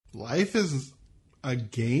Life is a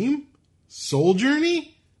game? Soul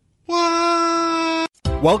Journey? What?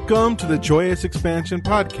 Welcome to the Joyous Expansion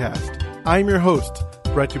Podcast. I'm your host,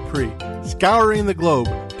 Brett Dupree, scouring the globe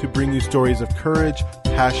to bring you stories of courage,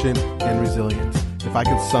 passion, and resilience. If I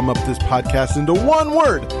could sum up this podcast into one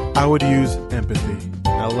word, I would use empathy.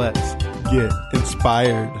 Now let's get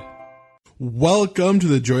inspired. Welcome to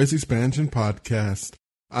the Joyous Expansion Podcast.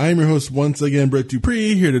 I'm your host once again, Brett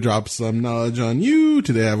Dupree, here to drop some knowledge on you.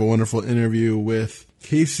 Today I have a wonderful interview with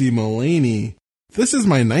Kaycee Mullaney. This is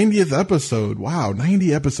my 90th episode. Wow,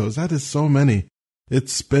 90 episodes. That is so many.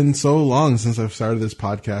 It's been so long since I've started this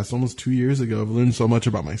podcast, almost 2 years ago. I've learned so much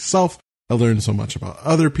about myself. I've learned so much about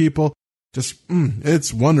other people.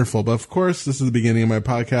 It's wonderful. But of course, this is the beginning of my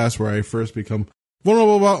podcast where I first become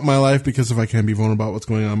vulnerable about my life, because if I can't be vulnerable about what's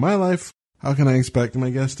going on in my life, how can I expect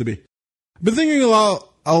my guests to be? I've been thinking a lot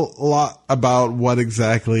about what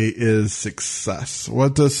exactly is success.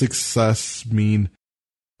 What does success mean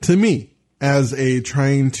to me as a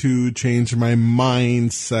trying to change my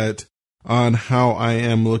mindset on how I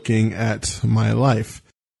am looking at my life?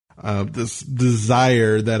 This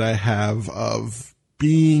desire that I have of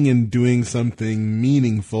being and doing something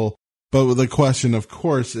meaningful. But the question, of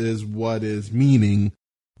course, is what is meaning?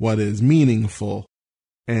 What is meaningful?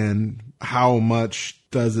 And how much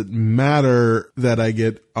does it matter that I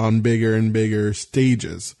get on bigger and bigger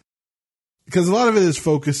stages? Because a lot of it is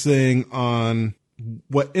focusing on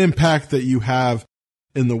what impact that you have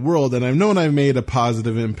in the world. And I've known I've made a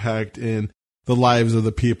positive impact in the lives of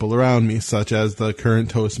the people around me, such as the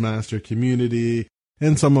current Toastmaster community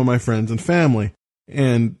and some of my friends and family.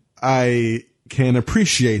 And I can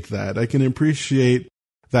appreciate that. I can appreciate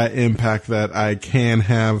that impact that I can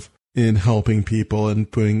have in helping people and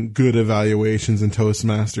putting good evaluations in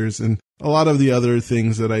Toastmasters and a lot of the other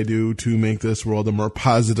things that I do to make this world a more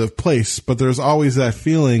positive place. But there's always that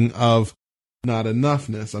feeling of not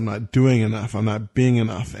enoughness. I'm not doing enough. I'm not being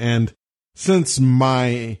enough. And since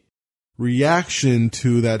my reaction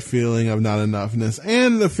to that feeling of not enoughness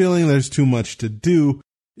and the feeling there's too much to do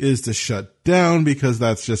is to shut down, because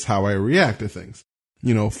that's just how I react to things.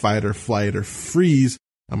 You know, fight or flight or freeze.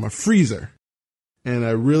 I'm a freezer. And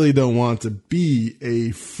I really don't want to be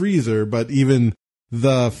a freezer, but even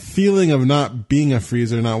the feeling of not being a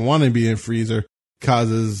freezer, not wanting to be a freezer,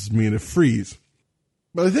 causes me to freeze.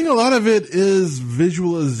 But I think a lot of it is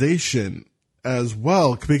visualization as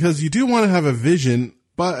well, because you do want to have a vision,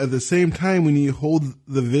 but at the same time, when you hold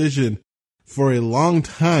the vision for a long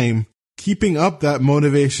time, keeping up that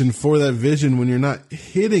motivation for that vision when you're not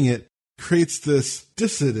hitting it creates this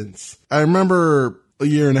dissonance. I remember a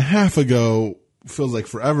year and a half ago, feels like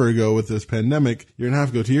forever ago with this pandemic, year and a half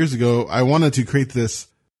ago, 2 years ago, I wanted to create this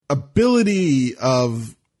ability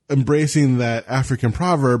of embracing that African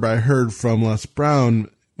proverb I heard from Les Brown: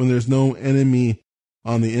 when there's no enemy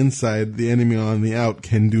on the inside, the enemy on the out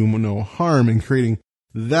can do no harm. And creating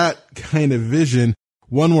that kind of vision,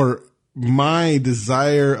 one where my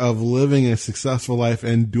desire of living a successful life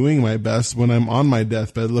and doing my best when I'm on my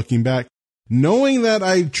deathbed, looking back, knowing that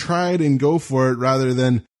I tried and go for it rather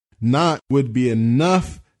than not would be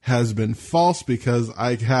enough, has been false, because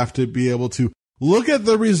I have to be able to look at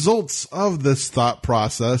the results of this thought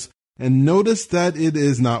process and notice that it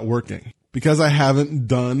is not working because I haven't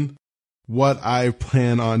done what I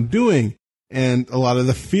plan on doing. And a lot of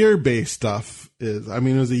the fear-based stuff is, it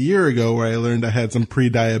was a year ago where I learned I had some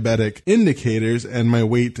pre-diabetic indicators, and my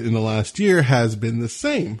weight in the last year has been the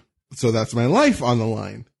same. So that's my life on the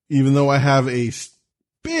line. Even though I have a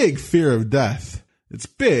big fear of death, it's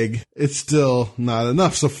big, it's still not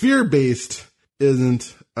enough. So fear-based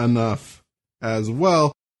isn't enough as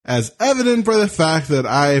well, as evident by the fact that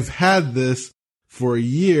I've had this for a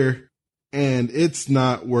year and it's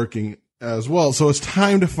not working as well. So it's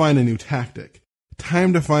time to find a new tactic,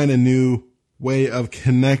 time to find a new way of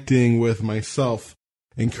connecting with myself.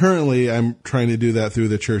 And currently I'm trying to do that through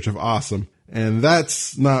the Church of Awesome. And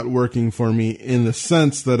that's not working for me in the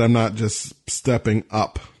sense that I'm not just stepping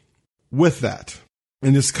up with that.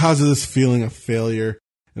 And just causes this feeling of failure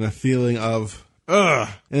and a feeling of, ugh.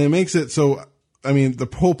 And it makes it so, the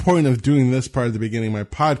whole point of doing this part at the beginning of my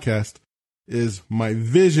podcast is my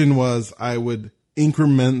vision was I would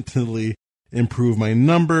incrementally improve my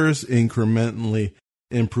numbers, incrementally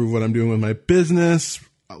improve what I'm doing with my business,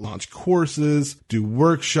 launch courses, do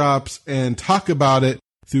workshops, and talk about it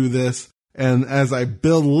through this. And as I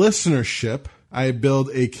build listenership, I build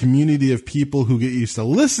a community of people who get used to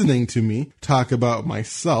listening to me talk about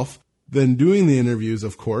myself, then doing the interviews,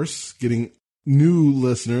 of course, getting new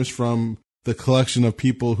listeners from the collection of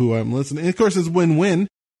people who I'm listening. And of course, it's win-win.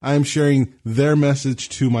 I'm sharing their message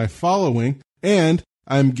to my following, and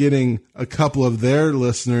I'm getting a couple of their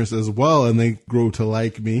listeners as well, and they grow to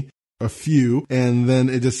like me, a few, and then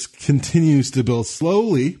it just continues to build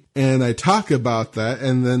slowly. And I talk about that,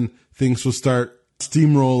 and then things will start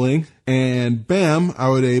steamrolling, and bam, I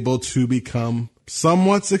was able to become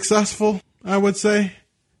somewhat successful, I would say.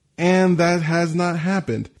 And that has not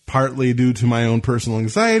happened, partly due to my own personal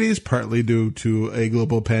anxieties, partly due to a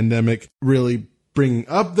global pandemic really bringing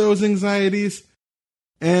up those anxieties,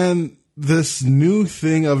 and this new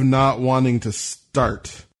thing of not wanting to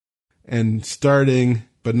start and starting,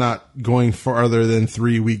 but not going farther than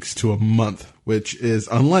 3 weeks to a month, which is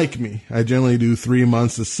unlike me. I generally do 3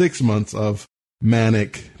 months to 6 months of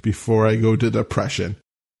manic before I go to depression.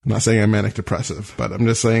 I'm not saying I'm manic depressive, but I'm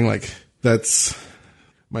just saying like that's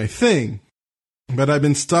my thing. But I've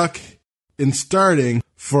been stuck in starting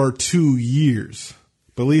for 2 years.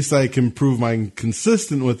 But at least I can prove I'm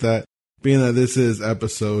consistent with that, being that this is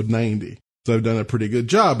episode 90. So I've done a pretty good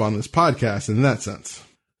job on this podcast in that sense.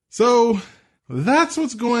 So that's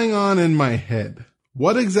what's going on in my head.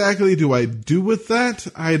 What exactly do I do with that?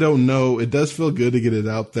 I don't know. It does feel good to get it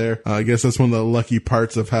out there. I guess that's one of the lucky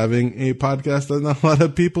parts of having a podcast that not a lot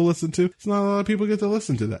of people listen to. It's not a lot of people get to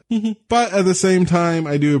listen to that. But at the same time,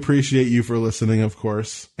 I do appreciate you for listening, of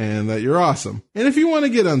course, and that you're awesome. And if you want to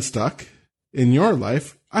get unstuck in your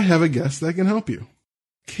life, I have a guest that can help you.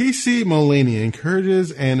 Kaycee Mullaney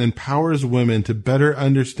encourages and empowers women to better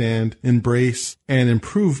understand, embrace, and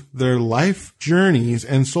improve their life journeys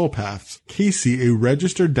and soul paths. Kaycee, a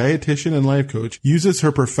registered dietitian and life coach, uses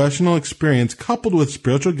her professional experience coupled with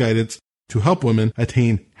spiritual guidance to help women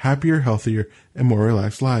attain happier, healthier, and more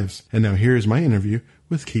relaxed lives. And now here is my interview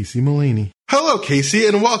with Kaycee Mullaney. Hello, Kaycee,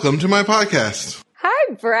 and welcome to my podcast.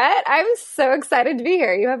 Hi, Brett. I'm so excited to be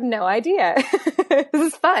here. You have no idea.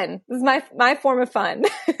 This is fun. This is my form of fun.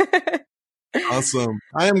 Awesome.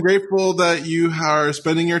 I am grateful that you are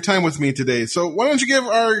spending your time with me today. So why don't you give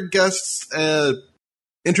our guests an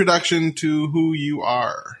introduction to who you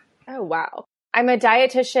are? Oh, wow. I'm a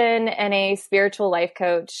dietitian and a spiritual life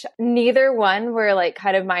coach. Neither one were like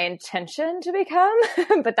kind of my intention to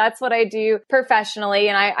become, but that's what I do professionally.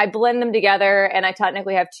 And I blend them together, and I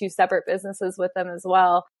technically have 2 separate businesses with them as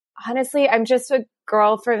well. Honestly, I'm just a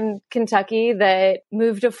girl from Kentucky that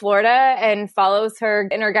moved to Florida and follows her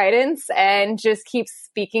inner guidance and just keeps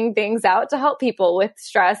speaking things out to help people with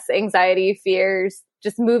stress, anxiety, fears,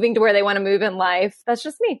 just moving to where they want to move in life. That's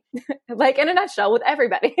just me, like in a nutshell, with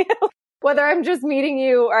everybody. Whether I'm just meeting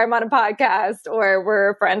you or I'm on a podcast or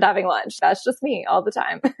we're a friend having lunch, that's just me all the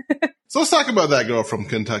time. So let's talk about that girl from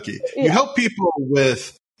Kentucky. Yeah. You help people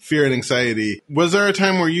with fear and anxiety. Was there a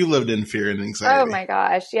time where you lived in fear and anxiety? Oh my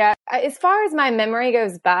gosh. Yeah. As far as my memory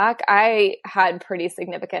goes back, I had pretty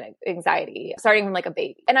significant anxiety starting from like a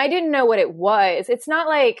baby. And I didn't know what it was. It's not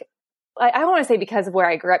like, I want to say because of where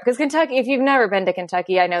I grew up, because Kentucky, if you've never been to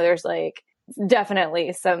Kentucky, I know there's like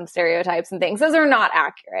definitely some stereotypes and things. Those are not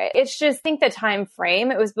accurate. It's just, I think the time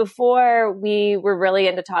frame, it was before we were really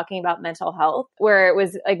into talking about mental health, where it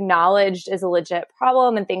was acknowledged as a legit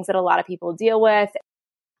problem and things that a lot of people deal with.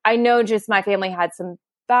 I know just my family had some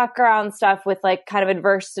background stuff with like kind of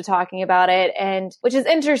adverse to talking about it. And which is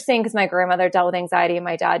interesting because my grandmother dealt with anxiety and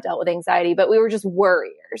my dad dealt with anxiety, but we were just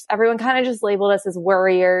worriers. Everyone kind of just labeled us as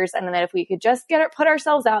worriers. And then if we could just put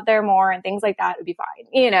ourselves out there more and things like that, it would be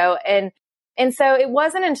fine, And so it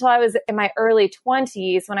wasn't until I was in my early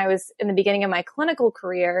 20s, when I was in the beginning of my clinical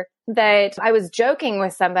career, that I was joking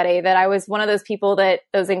with somebody that I was one of those people that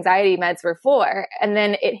those anxiety meds were for. And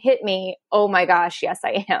then it hit me, oh my gosh, yes,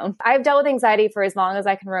 I am. I've dealt with anxiety for as long as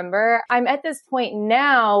I can remember. I'm at this point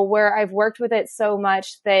now where I've worked with it so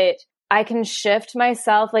much that I can shift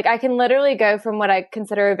myself. Like I can literally go from what I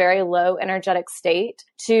consider a very low energetic state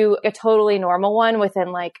to a totally normal one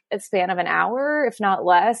within like a span of an hour, if not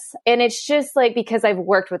less. And it's just like, because I've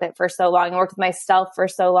worked with it for so long and worked with myself for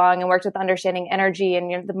so long and worked with understanding energy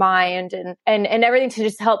and the mind and everything to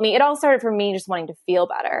just help me. It all started for me just wanting to feel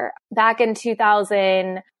better. Back in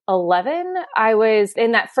 2011, I was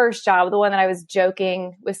in that first job, the one that I was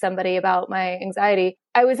joking with somebody about my anxiety.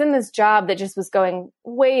 I was in this job that just was going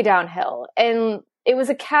way downhill, and it was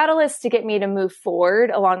a catalyst to get me to move forward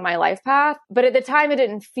along my life path. But at the time, it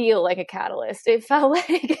didn't feel like a catalyst. It felt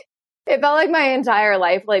like my entire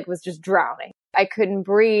life was just drowning. I couldn't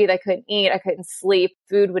breathe. I couldn't eat. I couldn't sleep.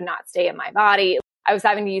 Food would not stay in my body. I was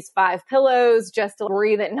having to use 5 pillows just to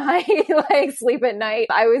breathe at night, sleep at night.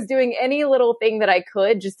 I was doing any little thing that I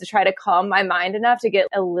could just to try to calm my mind enough to get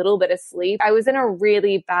a little bit of sleep. I was in a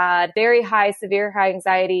really bad, very high, severe high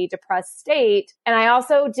anxiety, depressed state. And I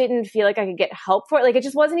also didn't feel like I could get help for it. It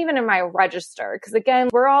just wasn't even in my register. Because again,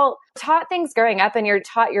 we're all taught things growing up, and you're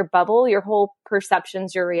taught your bubble, your whole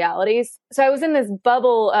perceptions, your realities. So I was in this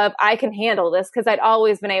bubble of I can handle this because I'd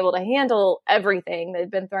always been able to handle everything that had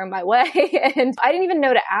been thrown my way. And I didn't even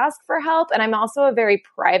know to ask for help. And I'm also a very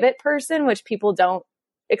private person, which people don't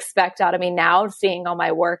expect out of me now, seeing all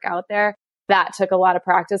my work out there. That took a lot of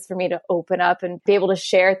practice for me to open up and be able to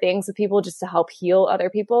share things with people just to help heal other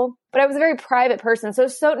people. But I was a very private person.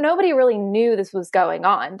 So nobody really knew this was going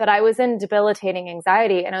on, but I was in debilitating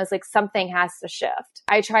anxiety and I was like, something has to shift.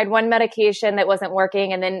 I tried one medication that wasn't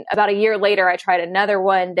working. And then about a year later, I tried another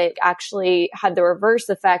one that actually had the reverse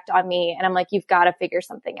effect on me. And I'm like, you've got to figure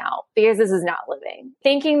something out because this is not living.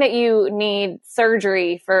 Thinking that you need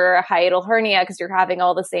surgery for a hiatal hernia because you're having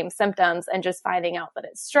all the same symptoms and just finding out that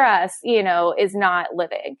it's stress, is not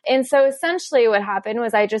living. And so essentially what happened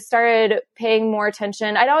was I just started paying more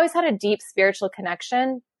attention. I'd always had a deep spiritual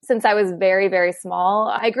connection since I was very, very small.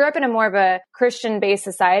 I grew up in a more of a Christian-based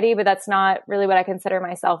society, but that's not really what I consider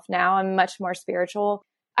myself now. I'm much more spiritual.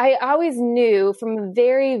 I always knew from a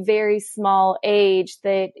very, very small age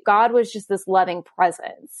that God was just this loving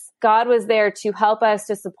presence. God was there to help us,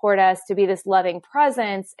 to support us, to be this loving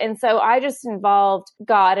presence. And so I just involved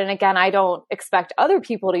God. And again, I don't expect other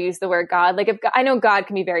people to use the word God. Like I know God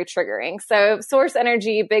can be very triggering. So source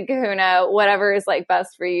energy, big kahuna, whatever is like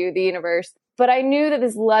best for you, the universe. But I knew that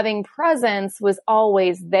this loving presence was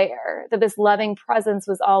always there, that this loving presence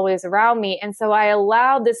was always around me. And so I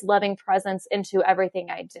allowed this loving presence into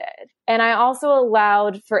everything I did. And I also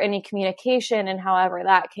allowed for any communication and however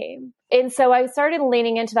that came. And so I started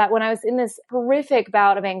leaning into that when I was in this horrific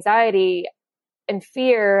bout of anxiety and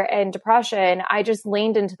fear and depression. I just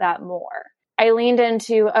leaned into that more. I leaned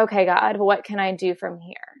into, okay, God, what can I do from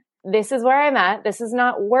here? This is where I'm at. This is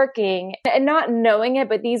not working. And not knowing it,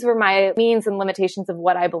 but these were my means and limitations of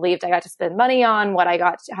what I believed I got to spend money on, what I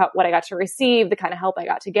got to receive, the kind of help I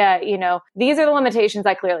got to get. These are the limitations.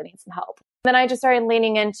 I clearly need some help. Then I just started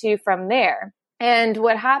leaning into from there. And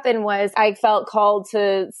what happened was I felt called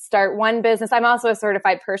to start one business. I'm also a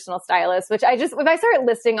certified personal stylist, which if I start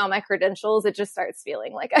listing all my credentials, it just starts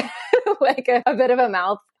feeling like a bit of a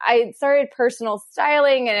mouth. I started personal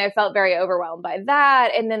styling and I felt very overwhelmed by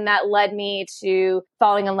that. And then that led me to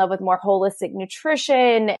falling in love with more holistic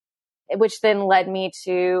nutrition, which then led me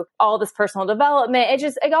to all this personal development.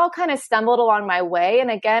 It all kind of stumbled along my way.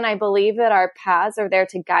 And again, I believe that our paths are there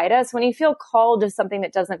to guide us. When you feel called to something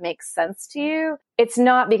that doesn't make sense to you, it's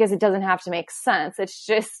not because it doesn't have to make sense. It's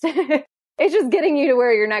just, it's just getting you to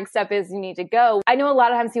where your next step is you need to go. I know a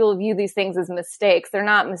lot of times people view these things as mistakes. They're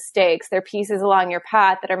not mistakes. They're pieces along your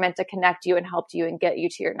path that are meant to connect you and help you and get you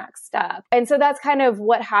to your next step. And so that's kind of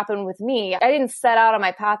what happened with me. I didn't set out on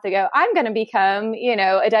my path to go, I'm going to become,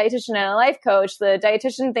 a dietitian and a life coach. The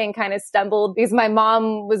dietitian thing kind of stumbled because my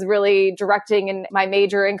mom was really directing in my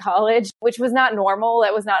major in college, which was not normal.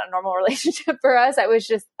 It was not a normal relationship for us. I was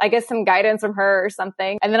just, I guess, some guidance from her or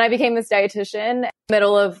something. And then I became this dietitian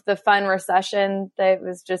middle of the fun recession that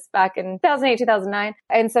was just back in 2008, 2009.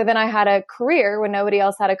 And so then I had a career when nobody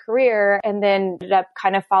else had a career, and then ended up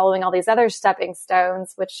kind of following all these other stepping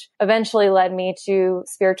stones, which eventually led me to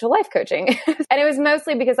spiritual life coaching. And it was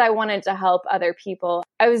mostly because I wanted to help other people.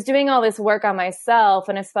 I was doing all this work on myself,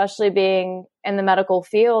 and especially being in the medical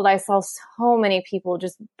field, I saw so many people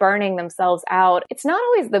just burning themselves out. It's not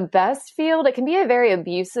always the best field. It can be a very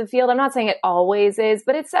abusive field. I'm not saying it always is,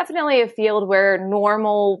 but it's definitely a field where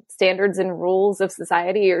normal standards and rules of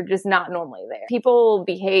society are just not normally there. People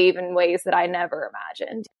behave in ways that I never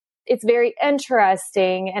imagined. It's very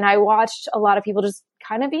interesting. And I watched a lot of people just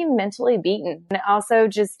kind of be mentally beaten, and also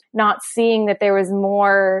just not seeing that there was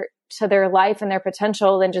more to their life and their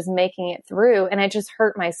potential than just making it through. And it just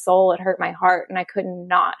hurt my soul. It hurt my heart, and I could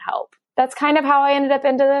not help. That's kind of how I ended up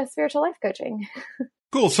into the spiritual life coaching.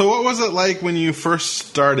 Cool. So what was it like when you first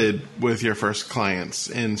started with your first clients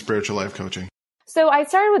in spiritual life coaching? So I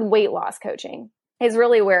started with weight loss coaching is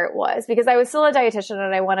really where it was, because I was still a dietitian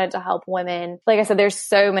and I wanted to help women. Like I said, there's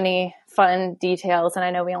so many fun details, and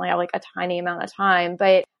I know we only have like a tiny amount of time,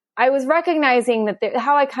 but I was recognizing that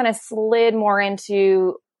how I kind of slid more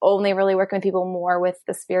into only really working with people more with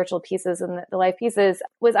the spiritual pieces and the life pieces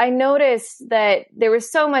was I noticed that there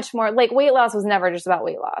was so much more. Like weight loss was never just about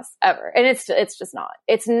weight loss ever. And it's just not.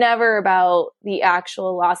 It's never about the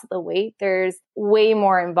actual loss of the weight. There's way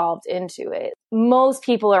more involved into it. Most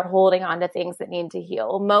people are holding on to things that need to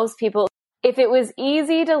heal. Most people, if it was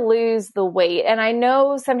easy to lose the weight, and I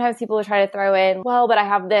know sometimes people will try to throw in, well, but I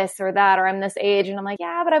have this or that, or I'm this age. And I'm like,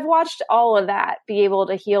 yeah, but I've watched all of that be able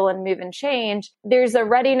to heal and move and change. There's a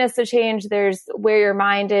readiness to change. There's where your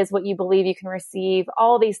mind is, what you believe you can receive,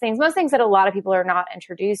 all these things, most things that a lot of people are not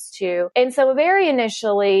introduced to. And so very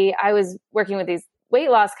initially I was working with these weight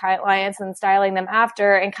loss clients and styling them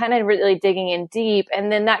after and kind of really digging in deep.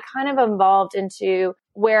 And then that kind of evolved into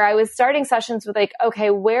where I was starting sessions with like, okay,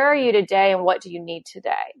 where are you today and what do you need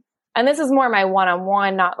today? And this is more my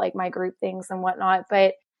one-on-one, not like my group things and whatnot.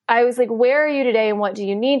 But I was like, where are you today and what do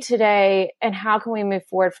you need today? And how can we move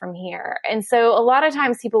forward from here? And so a lot of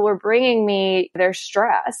times people were bringing me their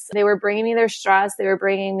stress. They were bringing me their stress. They were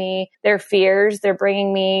bringing me their fears. They're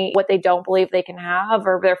bringing me what they don't believe they can have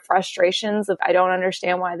or their frustrations of, I don't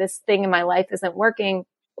understand why this thing in my life isn't working.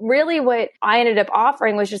 Really what I ended up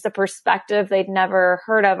offering was just a perspective they'd never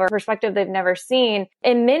heard of or a perspective they've never seen.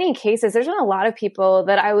 In many cases, there's been a lot of people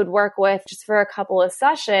that I would work with just for a couple of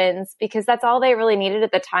sessions because that's all they really needed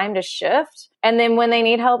at the time to shift. And then when they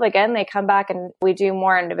need help again, they come back and we do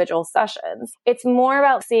more individual sessions. It's more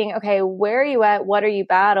about seeing, okay, where are you at? What are you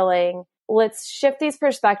battling? Let's shift these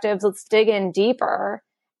perspectives. Let's dig in deeper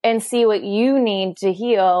and see what you need to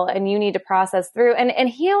heal and you need to process through. And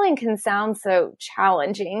healing can sound so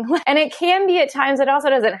challenging. And it can be at times. It also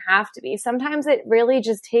doesn't have to be. Sometimes it really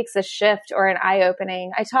just takes a shift or an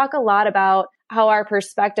eye-opening. I talk a lot about how our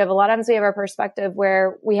perspective, a lot of times we have our perspective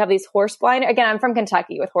where we have these horse blind. Again, I'm from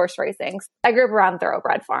Kentucky with horse racing. I grew up around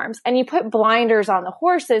thoroughbred farms and you put blinders on the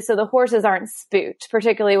horses so the horses aren't spooked,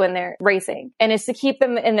 particularly when they're racing. And it's to keep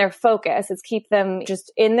them in their focus. It's keep them just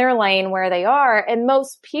in their lane where they are. And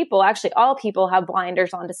most people, actually all people have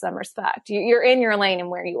blinders on to some respect. You're in your lane and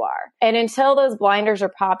where you are. And until those blinders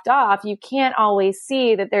are popped off, you can't always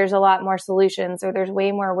see that there's a lot more solutions or there's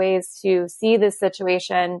way more ways to see this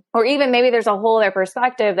situation. Or even maybe there's a whole other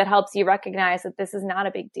perspective that helps you recognize that this is not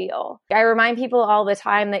a big deal. I remind people all the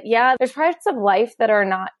time that, yeah, there's parts of life that are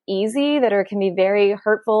not easy, can be very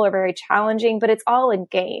hurtful or very challenging, but it's all a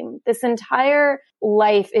game. This entire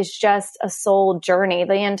life is just a soul journey.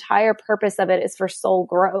 The entire purpose of it is for soul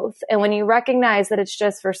growth. And when you recognize that it's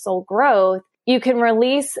just for soul growth, you can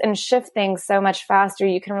release and shift things so much faster.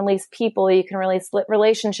 You can release people. You can release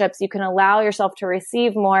relationships. You can allow yourself to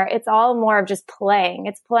receive more. It's all more of just playing.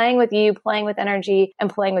 It's playing with you, playing with energy,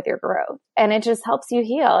 and playing with your growth. And it just helps you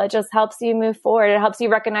heal. It just helps you move forward. It helps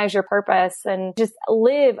you recognize your purpose and just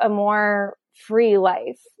live a more free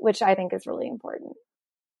life, which I think is really important.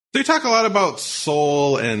 So you talk a lot about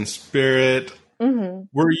soul and spirit. Mm-hmm.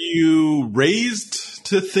 Were you raised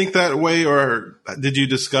to think that way or did you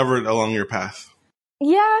discover it along your path?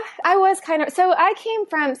 Yeah, I was kind of. So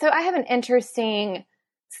I have an interesting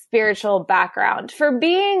spiritual background for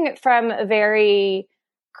being from a very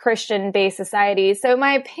Christian-based society. So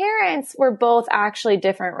my parents were both actually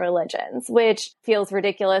different religions, which feels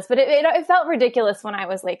ridiculous, but it felt ridiculous when I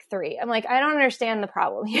was like 3. I'm like, I don't understand the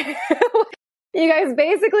problem here. You guys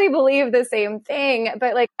basically believe the same thing,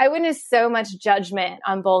 but like I witnessed so much judgment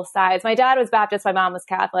on both sides. My dad was Baptist, my mom was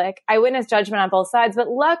Catholic. I witnessed judgment on both sides, but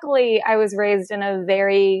luckily I was raised in a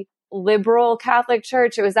very liberal Catholic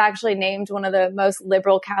church. It was actually named one of the most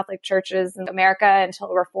liberal Catholic churches in America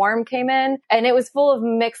until Reform came in. And it was full of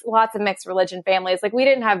lots of mixed religion families. Like we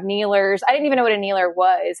didn't have kneelers. I didn't even know what a kneeler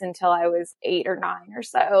was until I was 8 or 9 or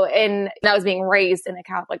so. And I was being raised in a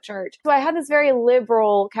Catholic church. So I had this very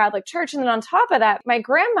liberal Catholic church. And then on top of that, my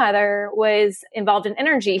grandmother was involved in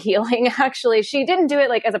energy healing. Actually, she didn't do it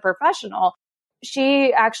like as a professional.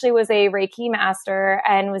 She actually was a Reiki master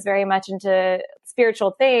and was very much into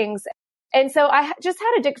spiritual things. And so I just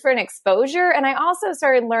had a different exposure. And I also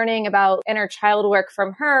started learning about inner child work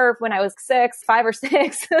from her when I was 5 or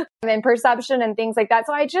 6, and perception and things like that.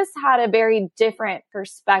 So I just had a very different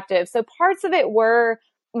perspective. So parts of it were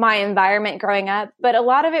my environment growing up, but a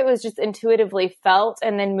lot of it was just intuitively felt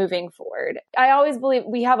and then moving forward. I always believe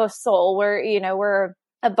we have a soul where, we're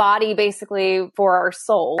a body basically for our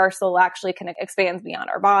soul. Our soul actually kind of expands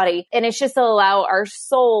beyond our body. And it's just to allow our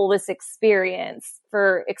soul this experience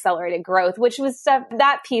for accelerated growth, which was stuff,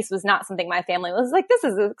 that piece was not something my family was like, this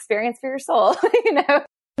is an experience for your soul.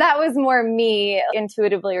 That was more me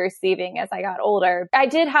intuitively receiving as I got older. I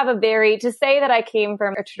did have to say that I came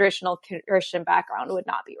from a traditional Christian background would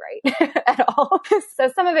not be right at all. So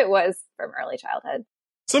some of it was from early childhood.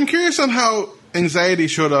 So I'm curious on how anxiety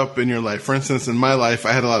showed up in your life. For instance, in my life,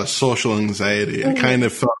 I had a lot of social anxiety. I kind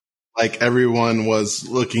of felt like everyone was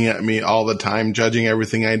looking at me all the time, judging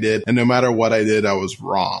everything I did. And no matter what I did, I was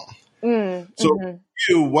wrong. So for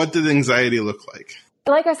you, what did anxiety look like?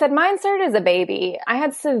 Like I said, mine started as a baby. I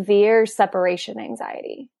had severe separation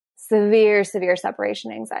anxiety. Severe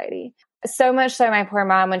separation anxiety. So much so my poor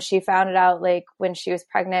mom, when she found it out, like when she was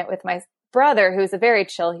pregnant with my brother, who's a very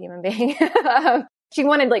chill human being, she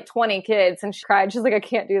wanted like 20 kids and she cried. She's like, I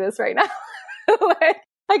can't do this right now. Like,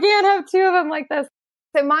 I can't have 2 of them like this.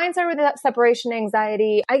 So mine started with that separation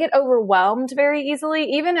anxiety. I get overwhelmed very easily,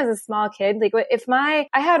 even as a small kid. Like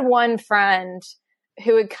I had one friend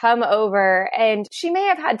who would come over and she may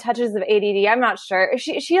have had touches of ADD. I'm not sure.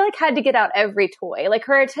 She like had to get out every toy. Like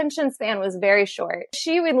her attention span was very short.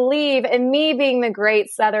 She would leave and me being the great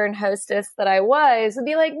Southern hostess that I was would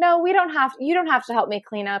be like, no, you don't have to help me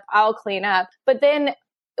clean up. I'll clean up. But then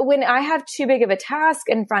when I have too big of a task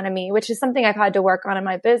in front of me, which is something I've had to work on in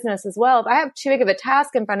my business as well, if I have too big of a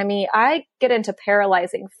task in front of me, I get into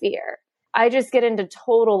paralyzing fear. I just get into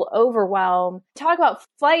total overwhelm. Talk about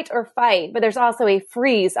flight or fight, but there's also a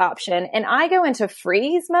freeze option. And I go into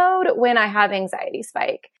freeze mode when I have anxiety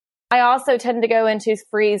spike. I also tend to go into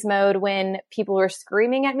freeze mode when people are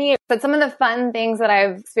screaming at me. But some of the fun things that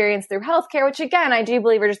I've experienced through healthcare, which again, I do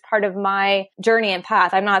believe are just part of my journey and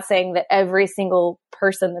path. I'm not saying that every single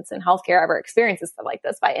person that's in healthcare ever experiences stuff like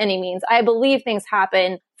this by any means. I believe things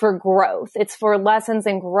happen for growth. It's for lessons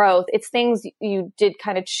and growth. It's things you did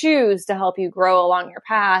kind of choose to help you grow along your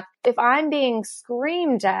path. If I'm being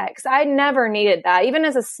screamed at, because I never needed that. Even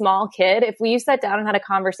as a small kid, if you sat down and had a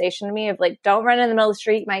conversation with me of like, don't run in the middle of the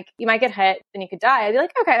street, you might get hit and you could die. I'd be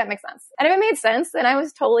like, okay, that makes sense. And if it made sense, then I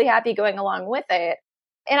was totally happy going along with it.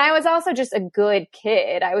 And I was also just a good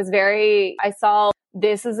kid. I saw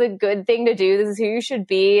this is a good thing to do. This is who you should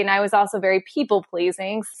be. And I was also very people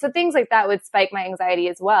pleasing. So things like that would spike my anxiety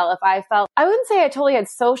as well. If I wouldn't say I totally had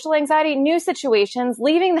social anxiety, new situations,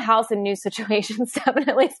 leaving the house in new situations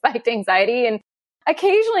definitely spiked anxiety. And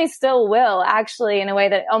occasionally still will, actually, in a way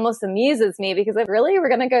that almost amuses me because really, we're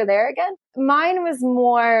going to go there again. Mine was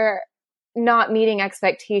more not meeting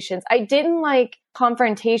expectations. I didn't like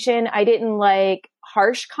confrontation. I didn't like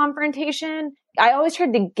harsh confrontation. I always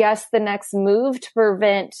tried to guess the next move to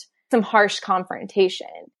prevent some harsh confrontation.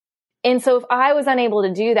 And so if I was unable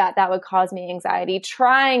to do that, that would cause me anxiety,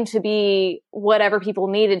 trying to be whatever people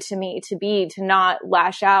needed me to be, to not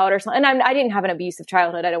lash out or something. And I didn't have an abusive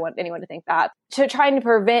childhood. I don't want anyone to think that. To trying to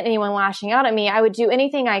prevent anyone lashing out at me, I would do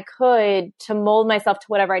anything I could to mold myself to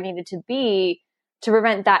whatever I needed to be to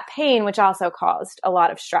prevent that pain, which also caused a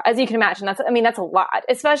lot of stress. As you can imagine, that's a lot,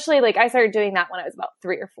 especially like I started doing that when I was about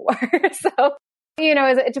 3 or 4. So,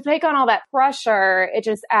 to take on all that pressure, it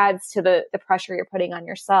just adds to the pressure you're putting on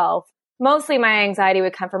yourself. Mostly my anxiety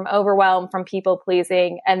would come from overwhelm, from people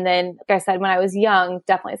pleasing. And then, like I said, when I was young,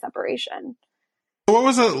 definitely separation. What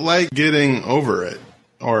was it like getting over it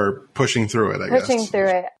or pushing through it, I guess? Pushing through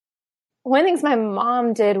it. One of the things my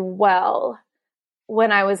mom did well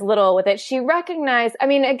when I was little with it, she recognized,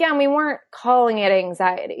 again, we weren't calling it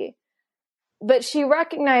anxiety, but she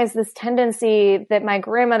recognized this tendency that my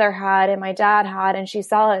grandmother had and my dad had, and she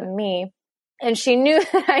saw it in me. And she knew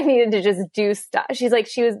that I needed to just do stuff. She's like,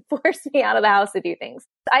 she was forcing me out of the house to do things.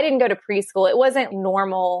 I didn't go to preschool. It wasn't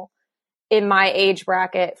normal in my age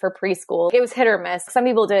bracket for preschool. It was hit or miss. Some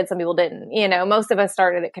people did, some people didn't. Most of us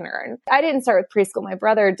started at kindergarten. I didn't start with preschool. My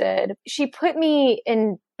brother did. She put me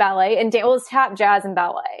in ballet and it was tap, jazz, and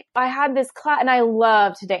ballet. I had this class and I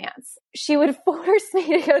loved to dance. She would force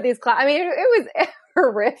me to go to these classes. It was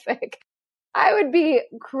horrific. I would be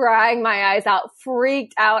crying my eyes out,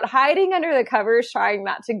 freaked out, hiding under the covers, trying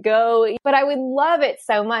not to go. But I would love it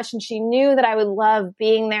so much. And she knew that I would love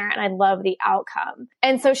being there and I'd love the outcome.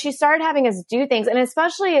 And so she started having us do things. And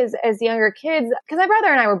especially as younger kids, because my brother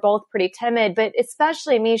and I were both pretty timid, but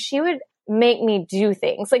especially me, she would make me do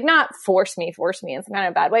things, like not force me in some kind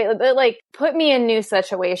of bad way, but like put me in new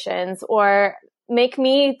situations or make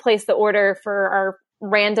me place the order for our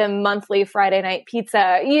random monthly Friday night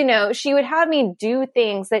pizza. She would have me do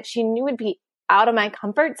things that she knew would be out of my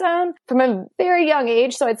comfort zone from a very young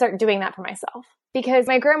age. So I'd start doing that for myself because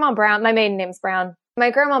my grandma Brown, my maiden name's Brown. My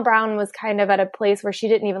grandma Brown was kind of at a place where she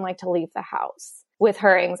didn't even like to leave the house with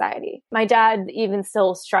her anxiety. My dad even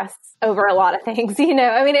still stressed over a lot of things, and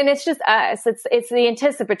it's just us. It's the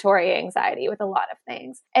anticipatory anxiety with a lot of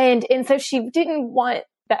things. And so she didn't want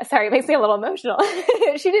that. Sorry, it makes me a little emotional.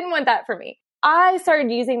 She didn't want that for me. I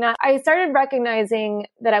started using that. I started recognizing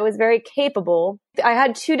that I was very capable. I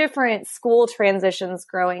had 2 different school transitions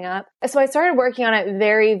growing up. So I started working on it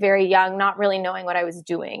very, very young, not really knowing what I was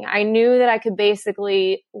doing. I knew that I could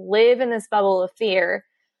basically live in this bubble of fear,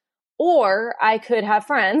 or I could have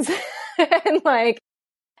friends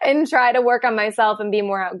and try to work on myself and be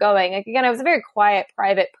more outgoing. Like, again, I was a very quiet,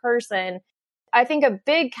 private person. I think a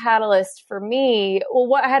big catalyst for me,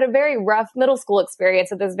 I had a very rough middle school experience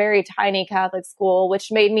at this very tiny Catholic school, which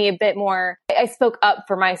made me a bit more, I spoke up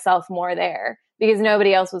for myself more there because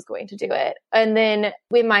nobody else was going to do it. And then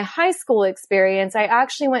in my high school experience, I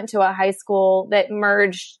actually went to a high school that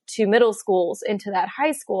merged two middle schools into that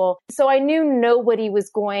high school. So I knew nobody was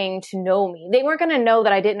going to know me. They weren't going to know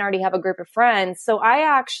that I didn't already have a group of friends. So I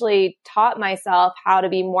actually taught myself how to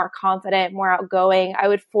be more confident, more outgoing. I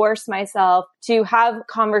would force myself to have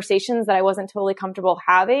conversations that I wasn't totally comfortable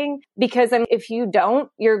having, because if you don't,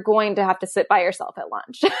 you're going to have to sit by yourself at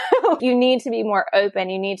lunch. You need to be more open.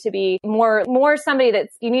 You need to be more somebody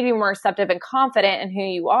you need to be more receptive and confident in who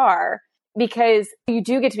you are, because you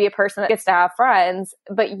do get to be a person that gets to have friends,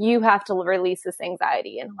 but you have to release this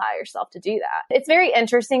anxiety and allow yourself to do that. It's very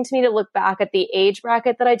interesting to me to look back at the age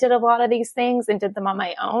bracket that I did a lot of these things and did them on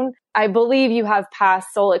my own. I believe you have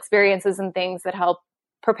past soul experiences and things that help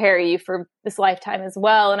prepare you for this lifetime as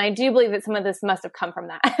well. And I do believe that some of this must have come from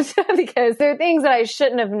that because there are things that I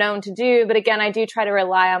shouldn't have known to do. But again, I do try to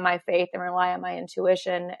rely on my faith and rely on my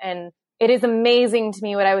intuition. And it is amazing to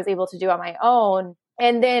me what I was able to do on my own.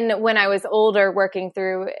 And then when I was older, working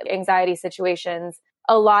through anxiety situations,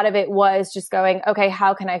 a lot of it was just going, okay,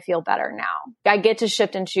 how can I feel better now? I get to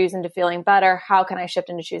shift and choose into feeling better. How can I shift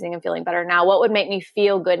into choosing and feeling better now? What would make me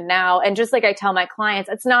feel good now? And just like I tell my clients,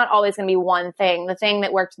 it's not always going to be one thing. The thing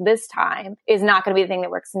that worked this time is not going to be the thing that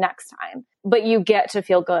works next time. But you get to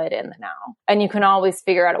feel good in the now, and you can always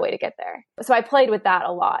figure out a way to get there. So I played with that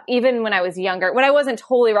a lot, even when I was younger, when I wasn't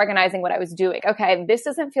totally recognizing what I was doing. Okay, this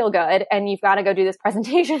doesn't feel good, and you've got to go do this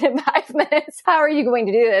presentation in 5 minutes. How are you going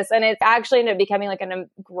to do this? And it actually ended up becoming like a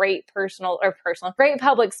great great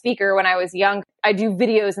public speaker when I was young. I do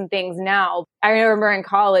videos and things now. I remember in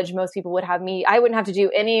college, most people would have me. I wouldn't have to do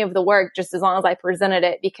any of the work just as long as I presented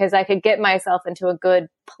it, because I could get myself into a good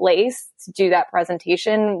place to do that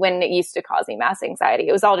presentation when it used to cause me mass anxiety.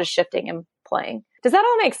 It was all just shifting and playing. Does that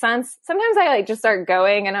all make sense? Sometimes I just start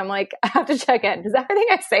going and I'm like, I have to check in. Does everything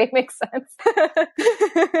I say make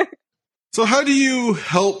sense? So how do you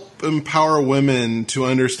help empower women to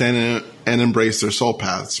understand and embrace their soul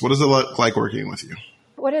paths? What does it look like working with you?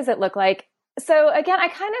 What does it look like? So again, I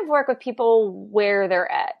kind of work with people where they're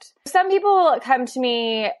at. Some people come to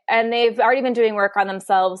me and they've already been doing work on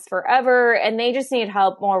themselves forever, and they just need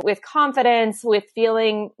help more with confidence, with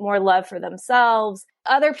feeling more love for themselves.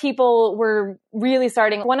 Other people were really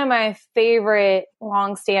starting. One of my favorite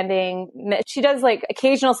longstanding, she does like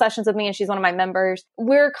occasional sessions with me, and she's one of my members.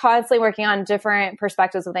 We're constantly working on different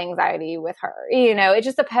perspectives of anxiety with her. You know, it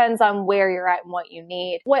just depends on where you're at and what you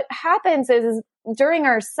need. What happens is during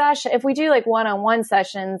our session, if we do like one-on-one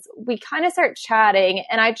sessions, we kind of start chatting,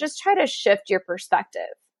 and I just try to shift your perspective.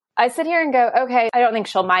 I sit here and go, okay, I don't think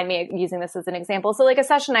she'll mind me using this as an example. So like a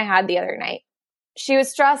session I had the other night, she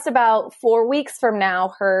was stressed about 4 weeks from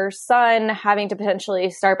now, her son having to potentially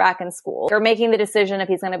start back in school or making the decision if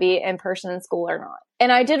he's going to be in person in school or not.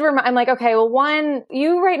 And I did I'm like, okay, well, one,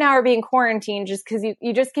 you right now are being quarantined just because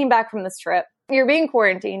you just came back from this trip. You're being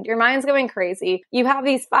quarantined. Your mind's going crazy. You have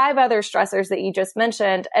these 5 other stressors that you just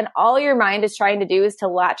mentioned, and all your mind is trying to do is to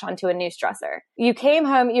latch onto a new stressor. You came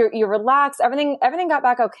home, you're relaxed, everything got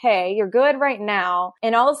back okay. You're good right now.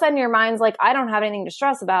 And all of a sudden your mind's like, I don't have anything to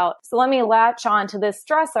stress about. So let me latch onto this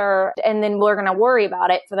stressor, and then we're going to worry about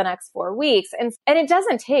it for the next 4 weeks. And it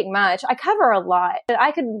doesn't take much. I cover a lot.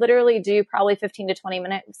 I could literally do probably 15 to 20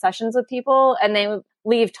 minute sessions with people, and they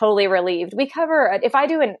leave totally relieved. We cover, if I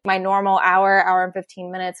do my normal hour and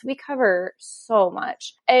 15 minutes, we cover so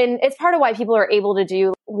much. And it's part of why people are able to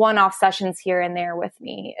do one-off sessions here and there with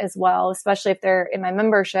me as well, especially if they're in my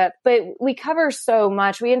membership. But we cover so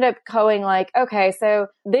much. We end up going like, okay, so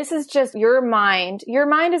this is just your mind. Your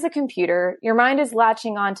mind is a computer. Your mind is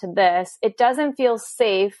latching onto this. It doesn't feel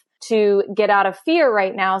safe to get out of fear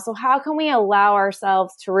right now. So how can we allow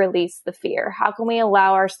ourselves to release the fear? How can we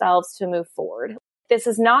allow ourselves to move forward? This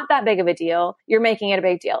is not that big of a deal. You're making it a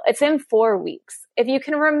big deal. It's in 4 weeks. If you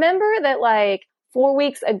can remember that like 4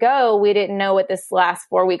 weeks ago, we didn't know what this last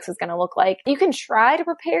 4 weeks was going to look like. You can try to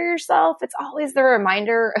prepare yourself. It's always the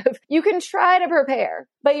reminder of you can try to prepare,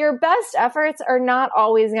 but your best efforts are not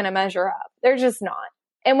always going to measure up. They're just not.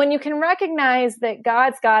 And when you can recognize that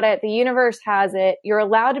God's got it, the universe has it, you're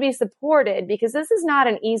allowed to be supported, because this is not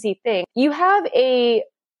an easy thing. You have a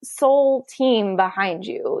soul team behind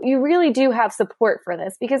you. You really do have support for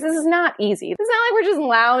this, because this is not easy. It's not like we're just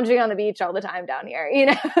lounging on the beach all the time down here, you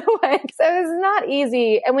know? So it's not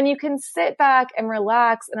easy. And when you can sit back and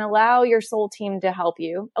relax and allow your soul team to help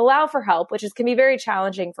you, allow for help, which can be very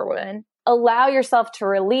challenging for women, allow yourself to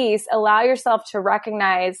release, allow yourself to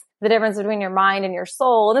recognize the difference between your mind and your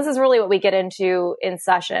soul. And this is really what we get into in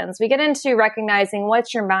sessions. We get into recognizing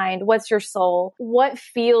what's your mind, what's your soul, what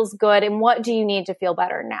feels good, and what do you need to feel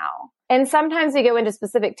better now. And sometimes we go into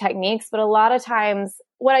specific techniques, but a lot of times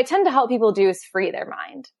what I tend to help people do is free their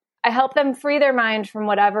mind. I help them free their mind from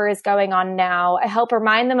whatever is going on now. I help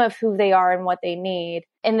remind them of who they are and what they need.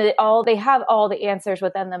 And that they have all the answers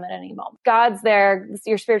within them at any moment. God's there.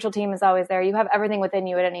 Your spiritual team is always there. You have everything within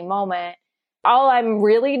you at any moment. All I'm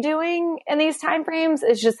really doing in these time frames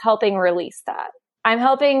is just helping release that. I'm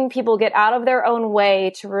helping people get out of their own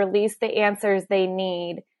way to release the answers they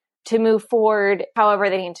need to move forward however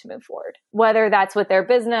they need to move forward, whether that's with their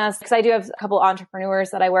business. Because I do have a couple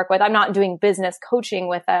entrepreneurs that I work with. I'm not doing business coaching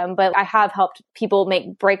with them, but I have helped people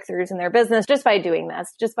make breakthroughs in their business just by doing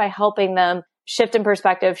this, just by helping them shift in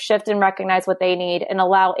perspective, shift and recognize what they need, and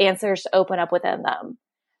allow answers to open up within them,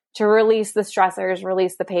 to release the stressors,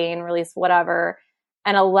 release the pain, release whatever,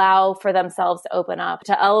 and allow for themselves to open up,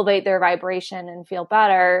 to elevate their vibration and feel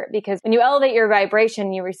better. Because when you elevate your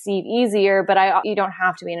vibration, you receive easier, but you don't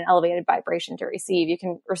have to be in an elevated vibration to receive. You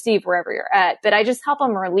can receive wherever you're at. But I just help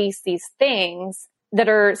them release these things that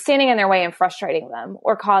are standing in their way and frustrating them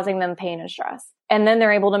or causing them pain and stress. And then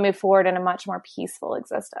they're able to move forward in a much more peaceful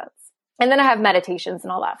existence. And then I have meditations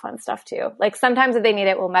and all that fun stuff too. Like sometimes if they need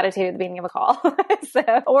it, we'll meditate at the beginning of a call.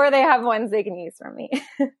 Or they have ones they can use from me.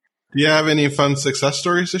 Do you have any fun success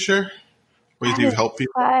stories to share? Ways you've helped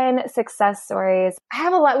people? Fun success stories. I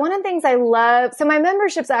have a lot. One of the things I love, so my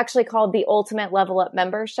membership's actually called the Ultimate Level Up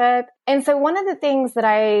Membership. And so one of the things that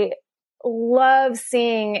I love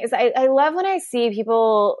seeing is I love when I see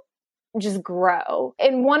people just grow.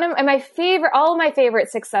 And all of my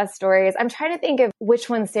favorite success stories, I'm trying to think of which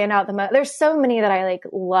ones stand out the most. There's so many that I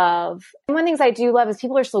love. And one of the things I do love is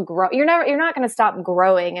people are still growing. You're not going to stop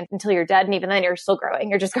growing until you're dead. And even then you're still growing.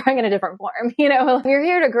 You're just growing in a different form. You're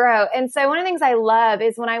here to grow. And so one of the things I love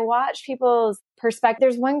is when I watch people's perspective.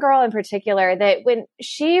 There's one girl in particular that when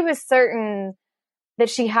she was certain that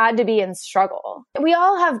she had to be in struggle. We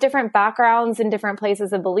all have different backgrounds and different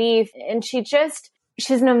places of belief. And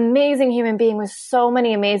she's an amazing human being with so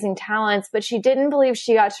many amazing talents, but she didn't believe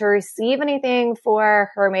she got to receive anything for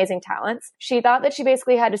her amazing talents. She thought that she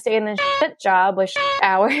basically had to stay in this shit job with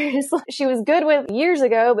hours she was good with years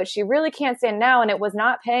ago, but she really can't stand now. And it was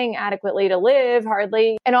not paying adequately to live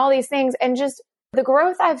hardly and all these things. And just the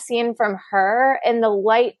growth I've seen from her and the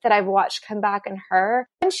light that I've watched come back in her.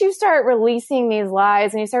 Once you start releasing these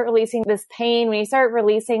lies and you start releasing this pain, when you start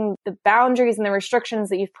releasing the boundaries and the restrictions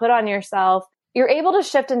that you've put on yourself, you're able to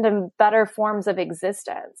shift into better forms of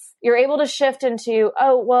existence. You're able to shift into,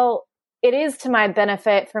 it is to my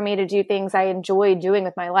benefit for me to do things I enjoy doing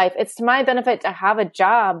with my life. It's to my benefit to have a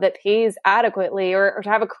job that pays adequately or to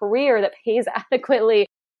have a career that pays adequately,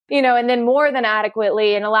 and then more than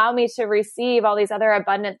adequately, and allow me to receive all these other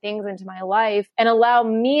abundant things into my life and allow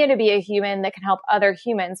me to be a human that can help other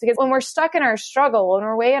humans. Because when we're stuck in our struggle, when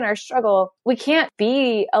we're way in our struggle, we can't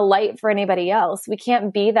be a light for anybody else. We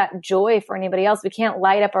can't be that joy for anybody else. We can't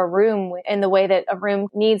light up a room in the way that a room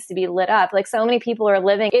needs to be lit up. Like so many people are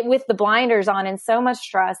living it with the blinders on and so much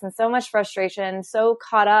stress and so much frustration, so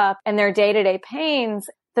caught up in their day-to-day pains.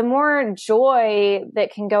 The more joy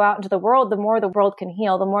that can go out into the world, the more the world can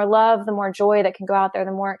heal. The more love, the more joy that can go out there,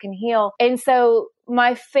 the more it can heal. And so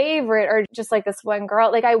my favorite are just like this one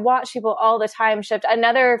girl, I watch people all the time shift.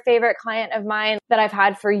 Another favorite client of mine that I've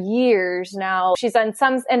had for years now, she's done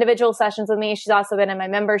some individual sessions with me. She's also been in my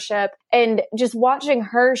membership, and just watching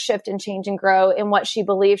her shift and change and grow in what she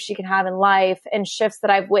believes she can have in life, and shifts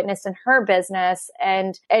that I've witnessed in her business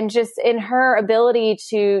and just in her ability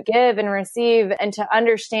to give and receive and to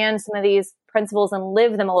understand some of these principles and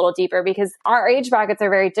live them a little deeper, because our age brackets are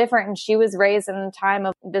very different. And she was raised in a time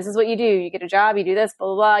of, this is what you do. You get a job, you do this, blah,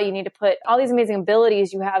 blah, blah. You need to put all these amazing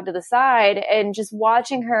abilities you have to the side. And just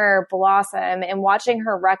watching her blossom and watching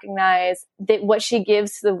her recognize that what she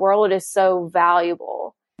gives to the world is so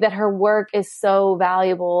valuable, that her work is so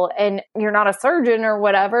valuable. And you're not a surgeon or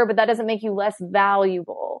whatever, but that doesn't make you less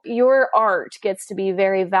valuable. Your art gets to be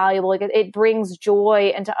very valuable. It brings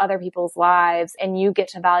joy into other people's lives, and you get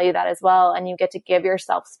to value that as well. And you get to give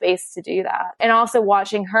yourself space to do that. And also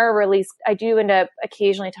watching her release, I do end up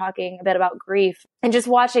occasionally talking a bit about grief, and just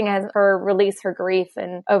watching her release her grief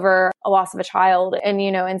and over a loss of a child, and,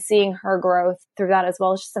 and seeing her growth through that as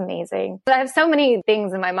well is just amazing. But I have so many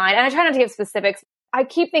things in my mind, and I try not to give specifics. I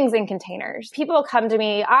keep things in containers. People come to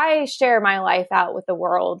me. I share my life out with the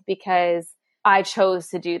world because I chose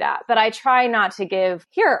to do that. But I try not to give,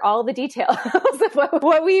 here, all the details of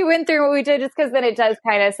what we went through, what we did, just because then it does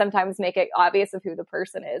kind of sometimes make it obvious of who the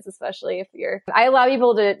person is, especially if I allow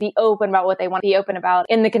people to be open about what they want to be open about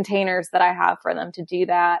in the containers that I have for them to do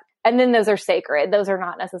that. And then those are sacred. Those are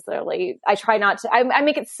not necessarily, I try not to, I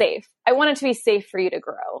make it safe. I want it to be safe for you to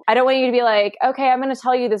grow. I don't want you to be like, okay, I'm going to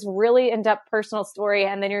tell you this really in-depth personal story,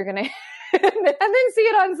 and then you're going to, and then see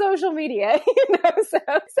it on social media, So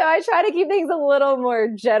I try to keep things a little more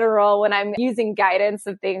general when I'm using guidance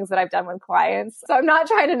of things that I've done with clients. So I'm not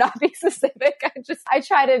trying to not be specific. I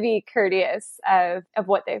try to be courteous of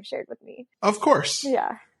what they've shared with me. Of course.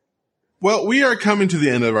 Yeah. Well, we are coming to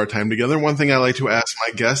the end of our time together. One thing I like to ask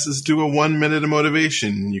my guests is do a 1 minute of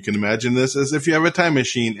motivation. You can imagine this as if you have a time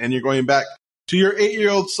machine and you're going back to your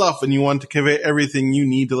 8-year-old self and you want to convey everything you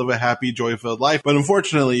need to live a happy, joy-filled life. But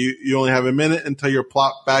unfortunately, you only have a minute until you're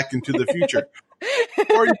plopped back into the future.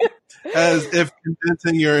 Or as if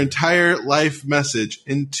condensing your entire life message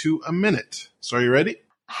into a minute. So are you ready?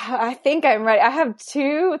 I think I'm ready. I have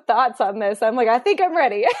 2 thoughts on this. I'm like, I think I'm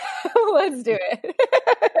ready. Let's do it.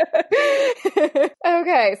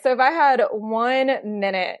 Okay. So if I had 1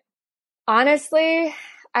 minute, honestly,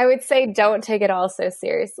 I would say don't take it all so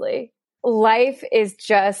seriously. Life is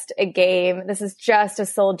just a game. This is just a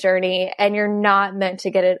soul journey, and you're not meant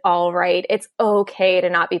to get it all right. It's okay to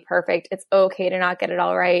not be perfect. It's okay to not get it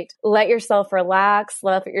all right. Let yourself relax.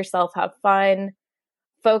 Let yourself have fun.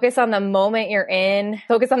 Focus on the moment you're in.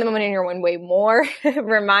 Focus on the moment you're in way more.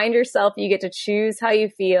 Remind yourself you get to choose how you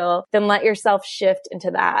feel. Then let yourself shift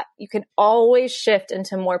into that. You can always shift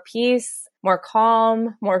into more peace, more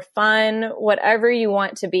calm, more fun, whatever you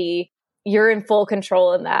want to be. You're in full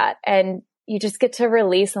control in that. And you just get to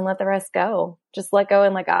release and let the rest go. Just let go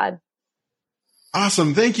and let God.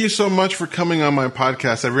 Awesome. Thank you so much for coming on my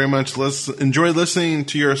podcast. I very much enjoyed listening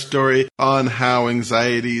to your story on how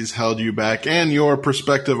anxieties held you back and your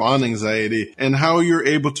perspective on anxiety and how you're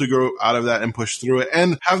able to grow out of that and push through it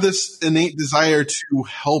and have this innate desire to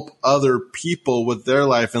help other people with their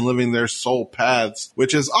life and living their soul paths,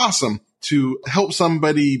 which is awesome, to help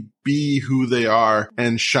somebody be who they are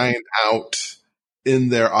and shine out in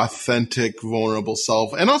their authentic, vulnerable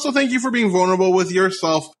self. And also thank you for being vulnerable with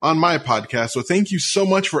yourself on my podcast. So thank you so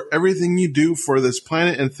much for everything you do for this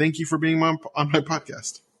planet. And thank you for being on my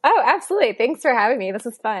podcast. Oh, absolutely. Thanks for having me. This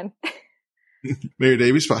was fun. May your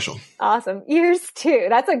day be special. Awesome. Yours too.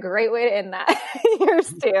 That's a great way to end that.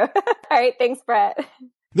 Yours too. All right. Thanks, Brett.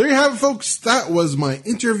 There you have it, folks. That was my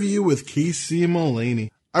interview with Kaycee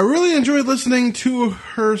Mullaney. I really enjoyed listening to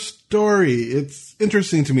her story. It's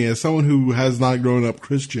interesting to me as someone who has not grown up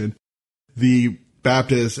Christian. The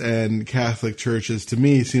Baptist and Catholic churches to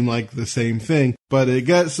me seem like the same thing, but it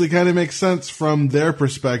kind of makes sense from their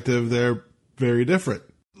perspective. They're very different.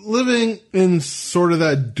 Living in sort of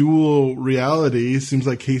that dual reality, seems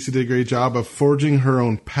like Kaycee did a great job of forging her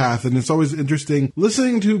own path. And it's always interesting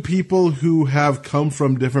listening to people who have come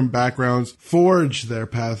from different backgrounds forge their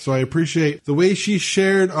path. So I appreciate the way she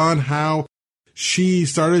shared on how she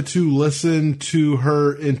started to listen to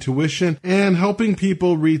her intuition and helping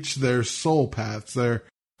people reach their soul paths.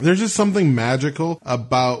 There's just something magical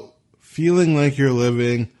about feeling like you're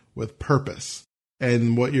living with purpose,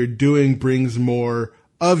 and what you're doing brings more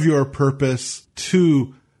of your purpose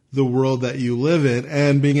to the world that you live in,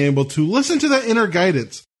 and being able to listen to that inner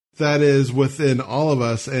guidance that is within all of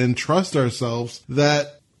us and trust ourselves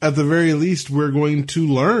that at the very least we're going to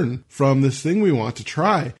learn from this thing we want to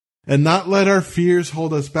try and not let our fears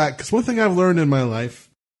hold us back. Because one thing I've learned in my life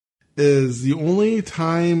is the only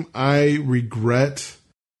time I regret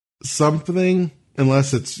something,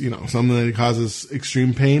 unless it's, something that causes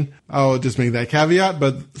extreme pain, I'll just make that caveat.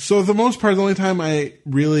 But so for the most part, the only time I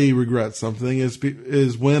really regret something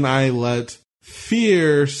is when I let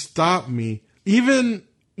fear stop me, even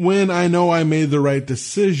when I know I made the right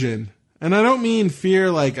decision. And I don't mean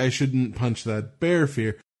fear like I shouldn't punch that bear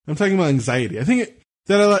fear. I'm talking about anxiety. I think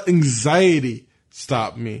that I let anxiety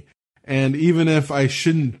stop me. And even if I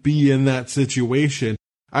shouldn't be in that situation,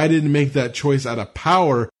 I didn't make that choice out of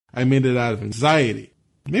power. I made it out of anxiety.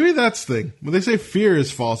 Maybe that's the thing. When they say fear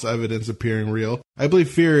is false evidence appearing real, I believe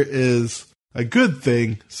fear is a good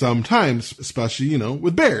thing sometimes, especially,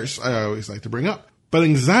 with bears, I always like to bring up. But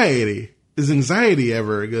is anxiety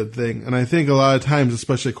ever a good thing? And I think a lot of times,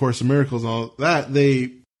 especially Course in Miracles and all that,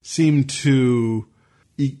 they seem to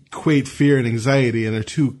equate fear and anxiety, and they're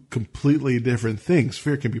two completely different things.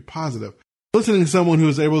 Fear can be positive. Listening to someone who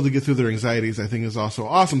is able to get through their anxieties, I think, is also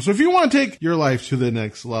awesome. So if you want to take your life to the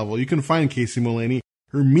next level, you can find Kaycee Mullaney,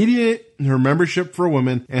 her membership for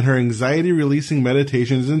women, and her anxiety-releasing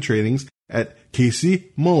meditations and trainings at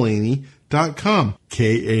KayceeMullaney.com.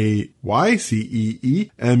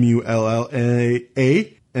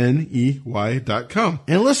 KayceeMullaney.com.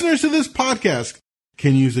 And listeners to this podcast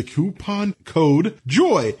can use the coupon code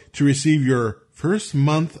JOY to receive your first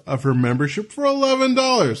month of her membership for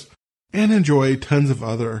 $11 and enjoy tons of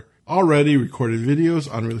other already recorded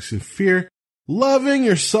videos on releasing fear, loving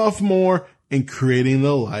yourself more, and creating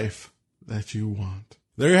the life that you want.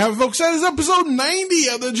 There you have it, folks. That is episode 90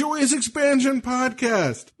 of the Joyous Expansion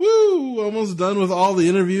Podcast. Woo! Almost done with all the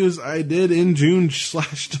interviews I did in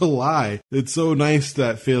June/July. It's so nice,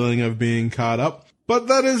 that feeling of being caught up. But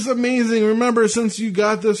that is amazing. Remember, since you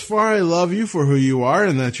got this far, I love you for who you are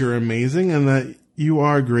and that you're amazing and that you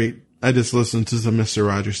are great. I just listened to some Mr.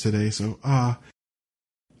 Rogers today, so I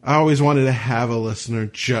always wanted to have a listener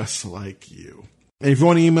just like you. And if you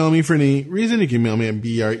want to email me for any reason, you can email me at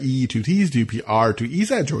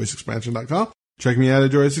BRE2TsDPR2Es at joyousexpansion.com. Check me out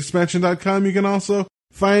at joyousexpansion.com. You can also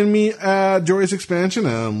find me at Joyous Expansion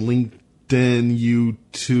on LinkedIn,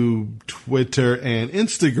 YouTube, Twitter, and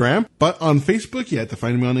Instagram. But on Facebook, you have to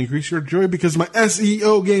find me on Increase Your Joy because my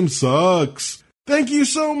SEO game sucks. Thank you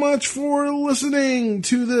so much for listening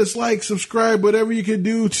to this. Like, subscribe, whatever you could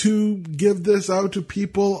do to give this out to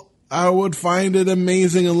people. I would find it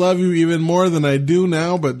amazing and love you even more than I do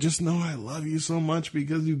now, but just know I love you so much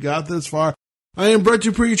because you got this far. I am Brett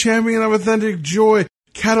Dupree, champion of authentic joy,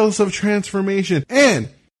 catalyst of transformation, and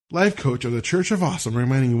life coach of the Church of Awesome,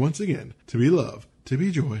 reminding you once again to be love, to be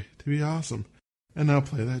joy, to be awesome. And now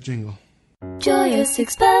play that jingle.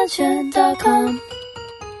 JoyousExpansion.com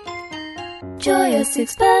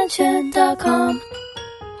JoyousExpansion.com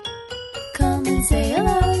Come and say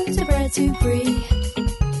hello to Brett Dupree.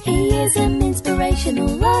 He is an inspirational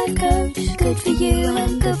life coach, good for you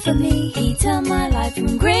and good for me. He turned my life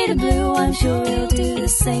from grey to blue, I'm sure he'll do the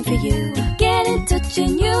same for you. Get in touch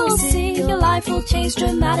and you'll see your life will change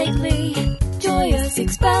dramatically.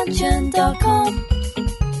 JoyousExpansion.com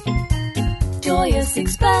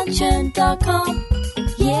JoyousExpansion.com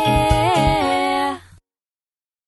Yeah.